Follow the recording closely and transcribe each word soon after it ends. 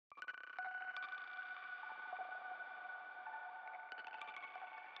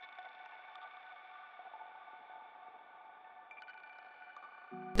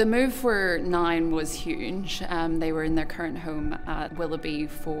The move for 9 was huge. They were in their current home at Willoughby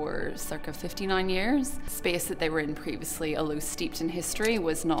for circa 59 years. The space that they were in previously, although steeped in history,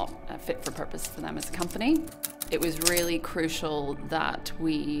 was not fit for purpose for them as a company. It was really crucial that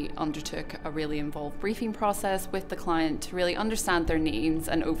we undertook a really involved briefing process with the client to really understand their needs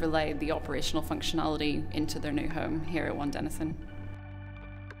and overlay the operational functionality into their new home here at 1 Denison.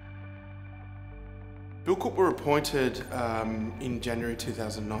 Buildcorp were appointed in January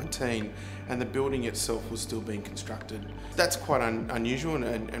 2019 and the building itself was still being constructed. That's quite unusual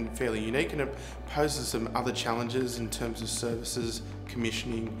and fairly unique, and it poses some other challenges in terms of services,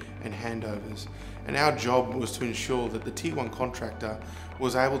 commissioning and handovers. And our job was to ensure that the Tier 1 contractor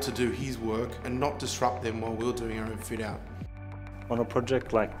was able to do his work and not disrupt them while we were doing our own fit out. On a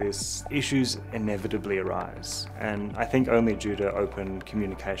project like this, issues inevitably arise, and I think only due to open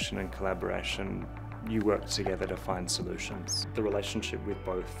communication and collaboration you work together to find solutions. The relationship with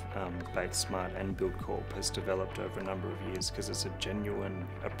both Bates Smart and Buildcorp has developed over a number of years because it's a genuine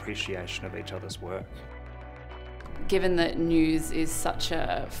appreciation of each other's work. Given that news is such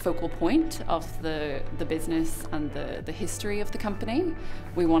a focal point of the business and the history of the company,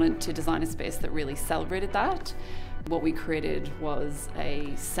 we wanted to design a space that really celebrated that. What we created was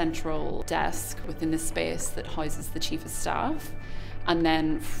a central desk within the space that houses the chief of staff. And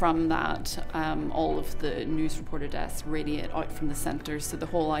then from that, all of the news reporter desks radiate out from the centre. So the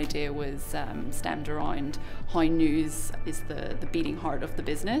whole idea was stemmed around how news is the beating heart of the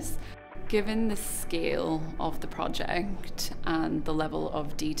business. Given the scale of the project and the level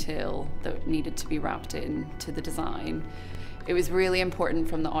of detail that needed to be wrapped into the design, it was really important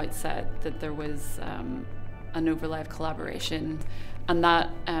from the outset that there was an overlay of collaboration. And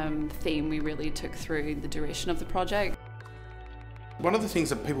that theme we really took through the duration of the project. One of the things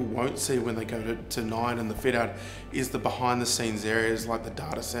that people won't see when they go to 9 and the fit out is the behind the scenes areas like the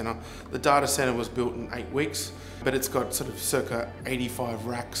data centre. The data centre was built in 8 weeks, but it's got sort of circa 85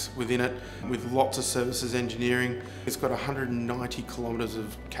 racks within it with lots of services engineering. It's got 190 kilometres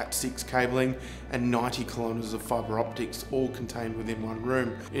of Cat6 cabling and 90 kilometres of fibre optics, all contained within one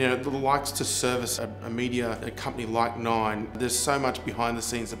room. You know, the likes to service a company like 9, there's so much behind the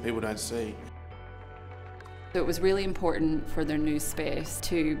scenes that people don't see. It was really important for their new space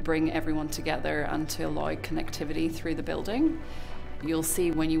to bring everyone together and to allow connectivity through the building. You'll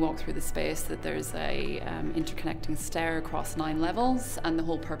see when you walk through the space that there's a interconnecting stair across 9 levels, and the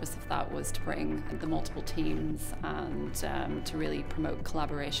whole purpose of that was to bring the multiple teams and to really promote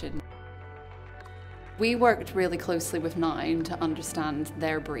collaboration. We worked really closely with 9 to understand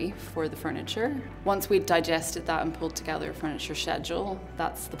their brief for the furniture. Once we'd digested that and pulled together a furniture schedule,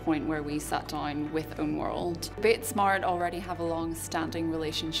 that's the point where we sat down with ownworld. Bates Smart already have a long-standing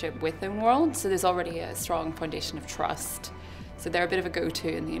relationship with ownworld, so there's already a strong foundation of trust. So they're a bit of a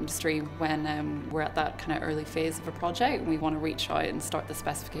go-to in the industry when we're at that kind of early phase of a project and we want to reach out and start the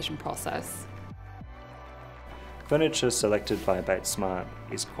specification process. Furniture selected by Bates Smart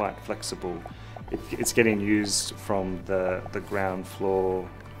is quite flexible. It's getting used from the ground floor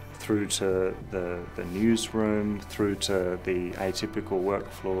through to the newsroom, through to the atypical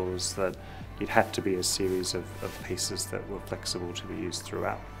work floors, that it had to be a series of pieces that were flexible to be used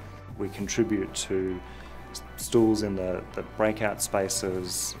throughout. We contribute to stools in the breakout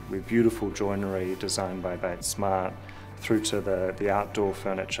spaces with beautiful joinery designed by Bates Smart, through to the outdoor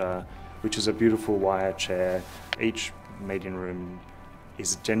furniture, which is a beautiful wire chair. Each meeting room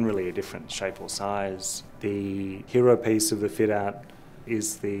is generally a different shape or size. The hero piece of the fit out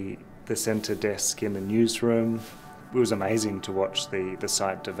is the centre desk in the newsroom. It was amazing to watch the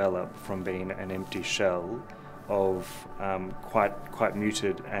site develop from being an empty shell of quite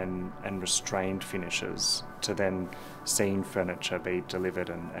muted and restrained finishes to then seeing furniture be delivered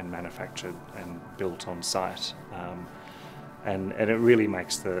and manufactured and built on site. And it really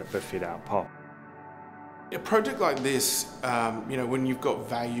makes the fit out pop. A project like this, you know, when you've got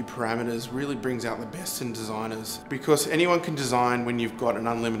value parameters, really brings out the best in designers, because anyone can design when you've got an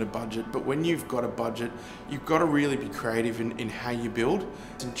unlimited budget, but when you've got a budget, you've got to really be creative in how you build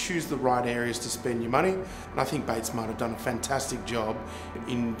and choose the right areas to spend your money. And I think Bates Smart have done a fantastic job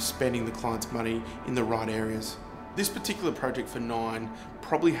in spending the client's money in the right areas. This particular project for 9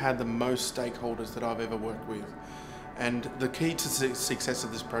 probably had the most stakeholders that I've ever worked with. And the key to the success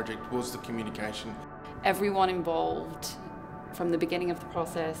of this project was the communication. Everyone involved from the beginning of the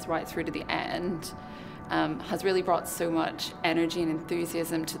process right through to the end has really brought so much energy and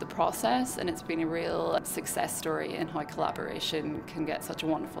enthusiasm to the process, and it's been a real success story in how collaboration can get such a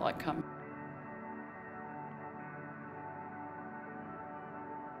wonderful outcome.